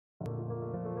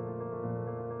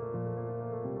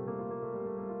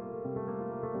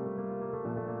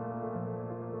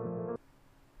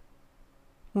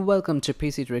Welcome to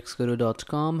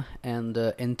PCTricksGuru.com, and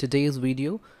in today's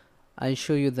video I'll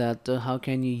show you that how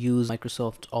can you use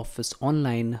Microsoft Office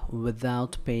online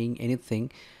without paying anything.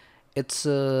 It's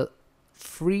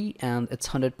free and it's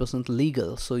 100%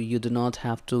 legal, so you do not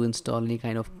have to install any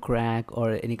kind of crack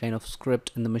or any kind of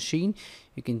script in the machine.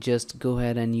 You can just go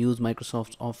ahead and use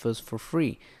Microsoft Office for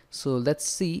free. So let's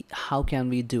see how can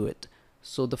we do it.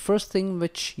 So the first thing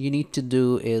which you need to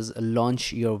do is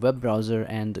launch your web browser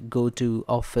and go to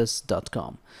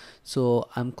office.com. So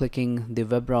I'm clicking the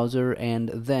web browser and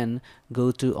then go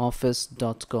to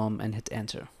office.com and hit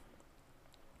enter.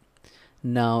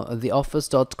 Now the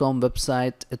office.com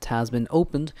website, it has been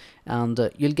opened, and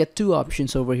you'll get two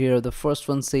options over here. The first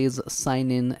one says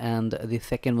sign in and the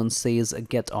second one says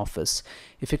get office.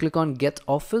 If you click on get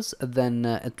office, then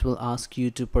it will ask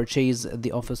you to purchase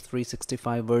the Office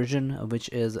 365 version, which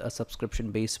is a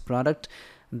subscription based product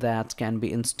that can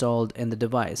be installed in the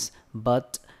device.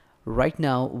 But right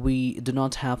now we do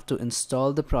not have to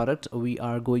install the product. We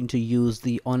are going to use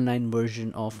the online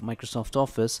version of Microsoft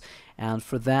Office, and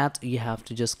for that you have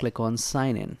to just click on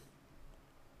sign in.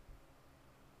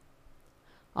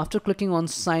 After clicking on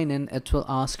sign in, it will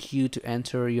ask you to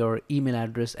enter your email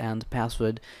address and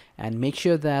password, and make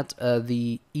sure that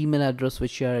the email address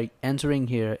which you are entering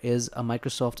here is a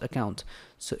Microsoft account.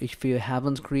 So if you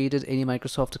haven't created any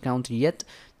Microsoft account yet,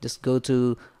 just go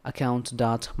to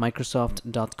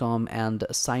account.microsoft.com and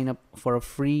sign up for a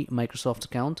free Microsoft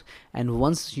account. And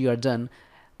once you are done,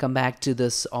 come back to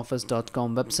this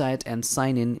office.com website and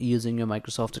sign in using your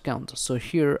Microsoft account. So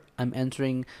here I'm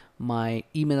entering my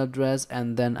email address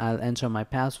and then I'll enter my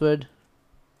password.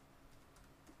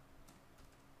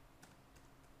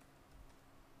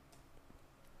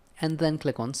 And then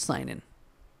click on sign in.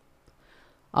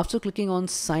 After clicking on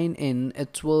sign in,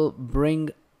 it will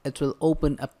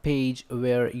open a page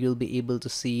where you'll be able to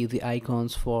see the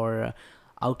icons for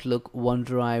Outlook,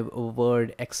 OneDrive,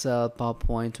 Word, Excel,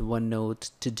 PowerPoint,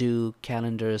 OneNote, To Do,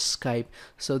 Calendar, Skype.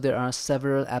 So there are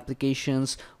several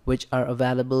applications which are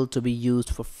available to be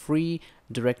used for free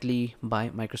directly by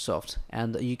Microsoft,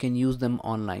 and you can use them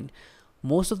online.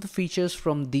 Most of the features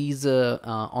from these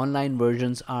online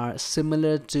versions are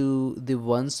similar to the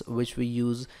ones which we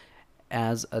use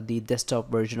as the desktop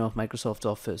version of Microsoft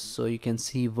Office. So you can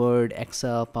see Word,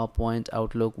 Excel, PowerPoint,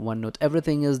 Outlook, OneNote,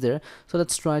 everything is there. So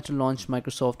let's try to launch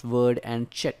Microsoft Word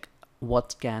and check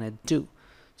what can it do.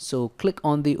 So click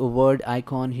on the Word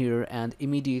icon here and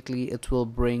immediately it will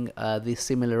bring the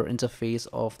similar interface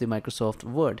of the Microsoft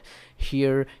Word.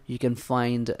 Here you can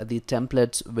find the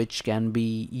templates which can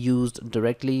be used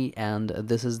directly, and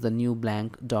this is the new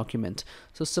blank document.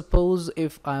 So suppose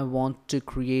if I want to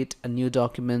create a new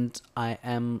document, I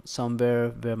am somewhere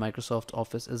where Microsoft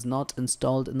Office is not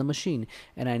installed in the machine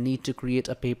and I need to create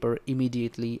a paper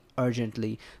immediately,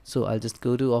 urgently. So I'll just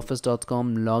go to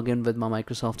office.com, log in with my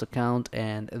Microsoft account,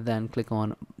 and then click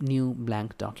on new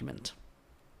blank document.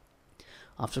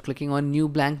 After clicking on new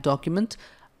blank document,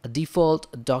 a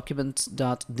default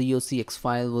documents.docx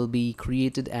file will be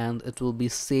created and it will be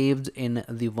saved in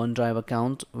the OneDrive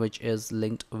account, which is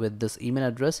linked with this email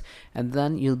address, and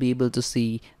then you'll be able to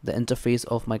see the interface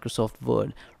of Microsoft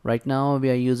Word. Right now we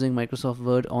are using Microsoft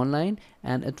Word Online,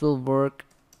 and it will work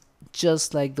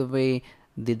just like the way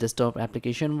the desktop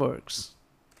application works.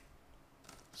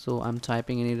 So I'm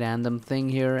typing any random thing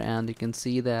here and you can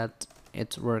see that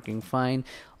it's working fine.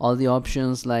 All the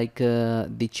options like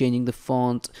the changing the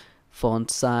font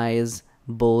size,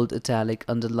 bold, italic,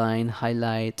 underline,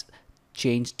 highlight,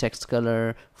 change text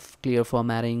color, clear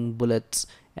formatting, bullets,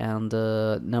 and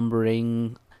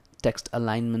numbering, text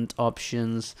alignment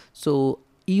options. So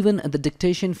even the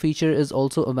dictation feature is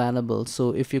also available. So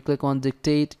if you click on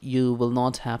dictate, you will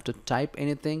not have to type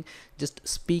anything, just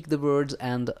speak the words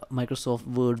and Microsoft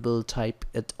Word will type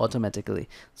it automatically.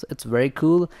 So it's very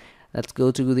cool. Let's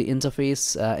go to the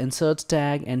interface, insert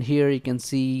tag, and here you can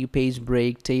see page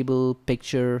break, table,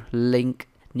 picture, link,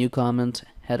 new comment,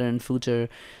 header and footer,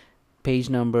 page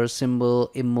number,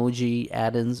 symbol, emoji,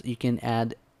 add-ins. You can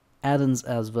add add-ins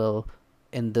as well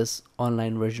in this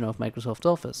online version of Microsoft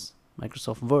Office,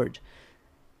 Microsoft Word.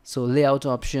 So layout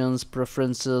options,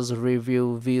 preferences,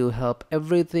 review, view, help,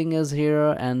 everything is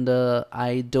here, and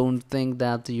I don't think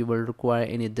that you will require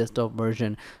any desktop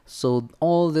version. So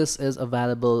all this is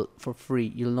available for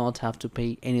free. You'll not have to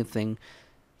pay anything.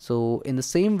 So in the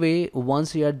same way,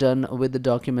 once you are done with the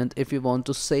document, if you want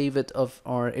to save it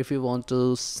or if you want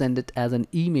to send it as an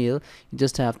email, you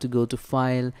just have to go to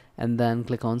File and then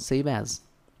click on Save As.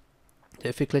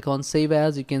 If you click on save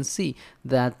as, you can see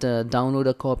that download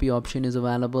a copy option is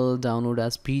available, download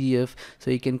as PDF,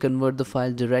 so you can convert the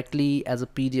file directly as a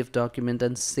PDF document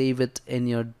and save it in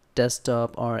your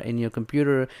desktop or in your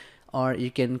computer, or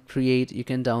you can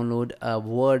download a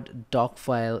Word doc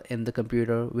file in the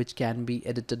computer which can be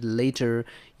edited later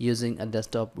using a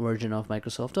desktop version of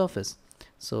Microsoft Office.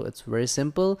 So it's very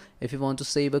simple. If you want to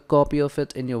save a copy of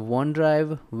it in your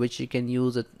OneDrive, which you can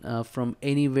use it from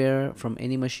anywhere, from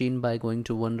any machine, by going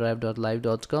to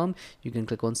onedrive.live.com, you can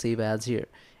click on save as here.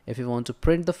 If you want to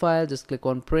print the file, just click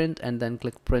on print and then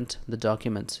click print the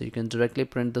document. So you can directly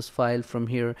print this file from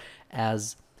here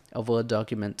as a Word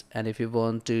document. And if you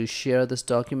want to share this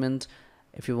document,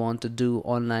 if you want to do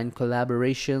online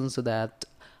collaboration, so that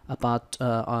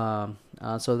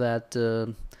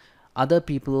other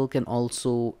people can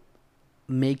also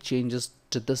make changes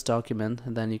to this document,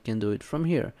 and then you can do it from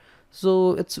here.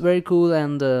 So it's very cool,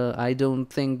 and I don't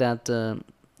think that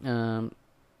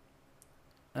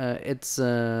it's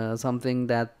something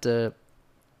that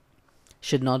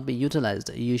should not be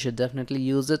utilized. You should definitely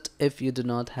use it if you do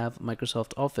not have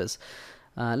Microsoft Office.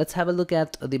 Let's have a look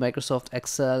at the Microsoft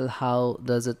Excel. How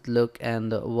does it look,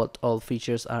 and what all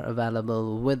features are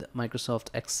available with Microsoft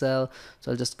Excel.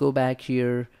 So I'll just go back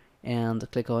here and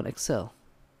click on Excel.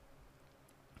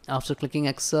 After clicking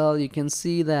Excel, you can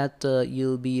see that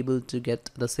you'll be able to get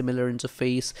the similar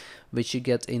interface which you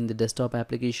get in the desktop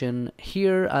application.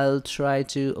 Here I'll try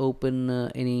to open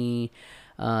any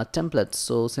template.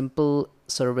 So simple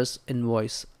service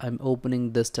invoice, I'm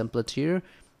opening this template here,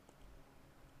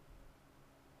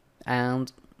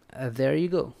 and there you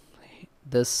go.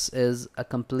 This is a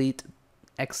complete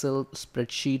Excel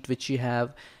spreadsheet which you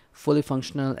have. Fully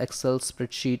functional Excel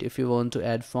spreadsheet. If you want to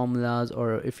add formulas,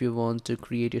 or if you want to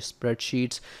create your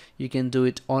spreadsheets, you can do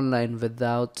it online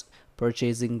without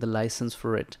purchasing the license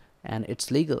for it, and it's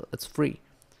legal, it's free.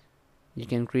 You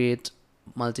can create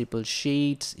multiple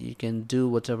sheets, you can do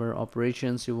whatever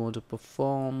operations you want to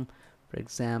perform. For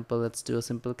example, let's do a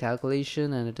simple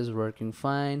calculation and it is working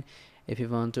fine. If you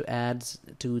want to add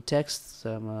two texts,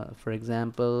 for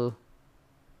example,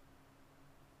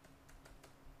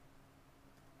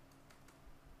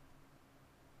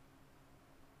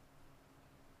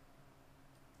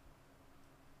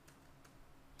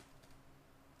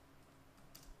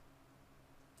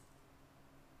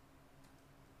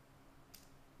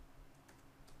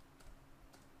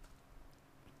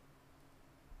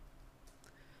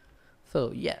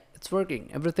 so yeah, it's working.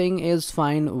 Everything is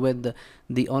fine with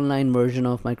the online version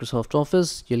of Microsoft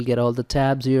Office. You'll get all the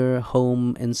tabs here: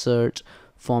 home, insert,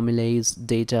 formulas,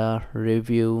 data,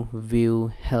 review,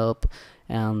 view, help.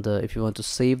 And if you want to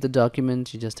save the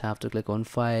document, you just have to click on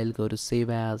file, go to save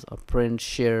as, or print,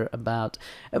 share, about.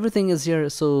 Everything is here.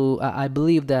 So I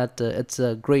believe that it's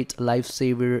a great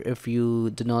lifesaver if you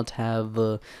do not have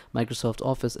Microsoft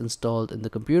Office installed in the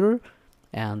computer,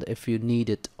 and if you need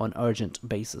it on urgent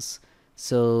basis.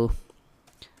 So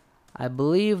I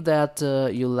believe that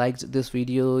you liked this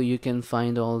video. You can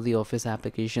find all the Office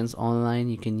applications online,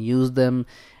 you can use them.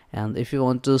 And if you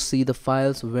want to see the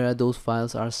files, where those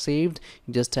files are saved,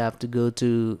 you just have to go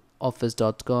to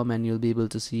office.com and you'll be able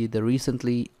to see the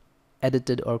recently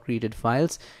edited or created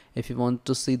files. If you want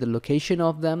to see the location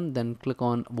of them, then click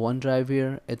on OneDrive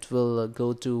here. It will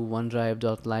go to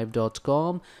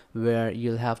onedrive.live.com, where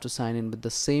you'll have to sign in with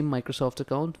the same Microsoft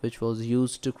account which was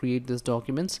used to create these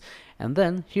documents. And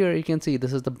then here you can see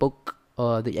this is the book,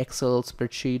 the Excel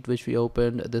spreadsheet which we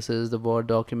opened. This is the Word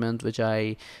document which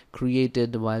I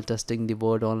created while testing the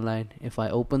Word online. If I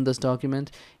open this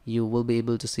document, you will be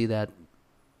able to see that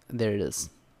there it is.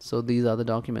 So these are the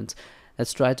documents.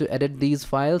 Let's try to edit these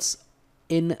files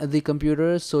in the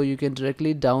computer. So you can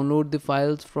directly download the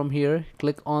files from here.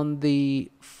 Click on the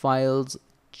files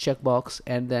checkbox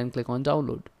and then click on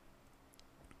download.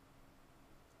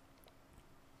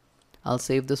 I'll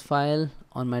save this file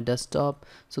on my desktop.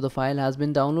 So the file has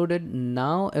been downloaded.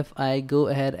 Now if I go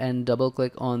ahead and double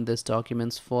click on this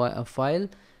documents for a file,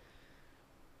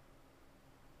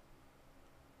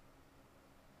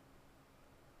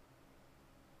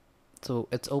 so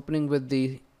it's opening with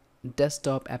the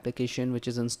desktop application which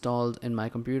is installed in my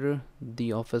computer,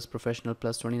 the Office Professional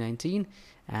Plus 2019,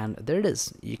 and there it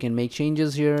is. You can make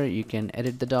changes here, you can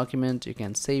edit the document, you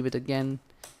can save it again,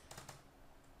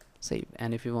 save.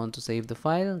 And if you want to save the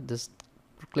file, just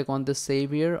click on this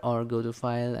save here, or go to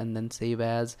file and then save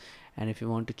as. And if you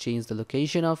want to change the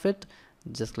location of it,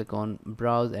 just click on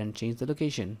browse and change the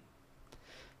location.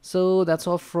 So that's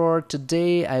all for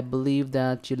today. I believe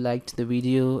that you liked the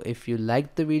video. If you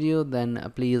liked the video,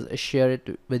 then please share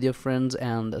it with your friends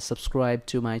and subscribe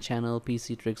to my channel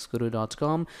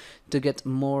pctricksguru.com to get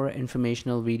more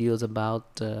informational videos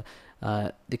about the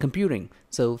computing.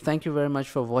 So thank you very much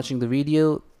for watching the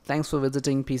video. Thanks for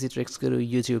visiting PC Tricks Guru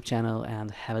YouTube channel,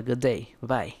 and have a good day.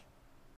 Bye.